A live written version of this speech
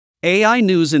AI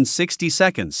news in 60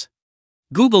 seconds.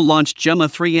 Google launched Gemma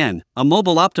 3N, a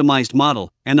mobile-optimized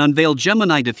model, and unveiled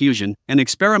Gemini Diffusion, an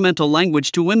experimental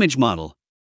language-to-image model.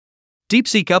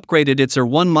 Deepseek upgraded its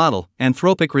R1 model,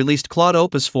 Anthropic released Claude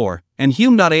Opus 4, and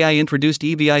Hume.ai introduced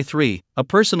EVI 3, a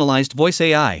personalized voice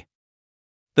AI.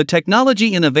 The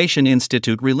Technology Innovation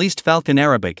Institute released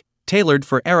Falcon-Arabic, tailored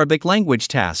for Arabic language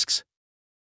tasks.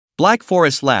 Black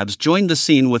Forest Labs joined the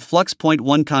scene with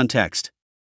FLUX.1 Kontext.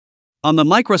 On the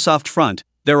Microsoft front,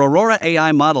 their Aurora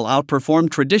AI model outperformed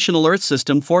traditional Earth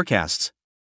system forecasts.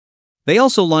 They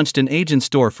also launched an agent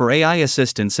store for AI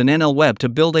assistants and NLWeb to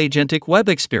build agentic web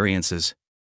experiences.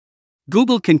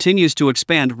 Google continues to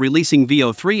expand, releasing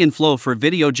Veo 3 in Flow for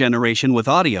video generation with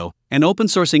audio, and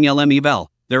open-sourcing LMEval,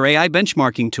 their AI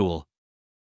benchmarking tool.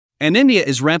 And India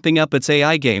is ramping up its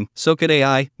AI game. Soket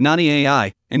AI, Gnani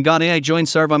AI, and Gan AI joined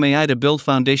Sarvam AI to build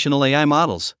foundational AI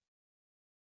models.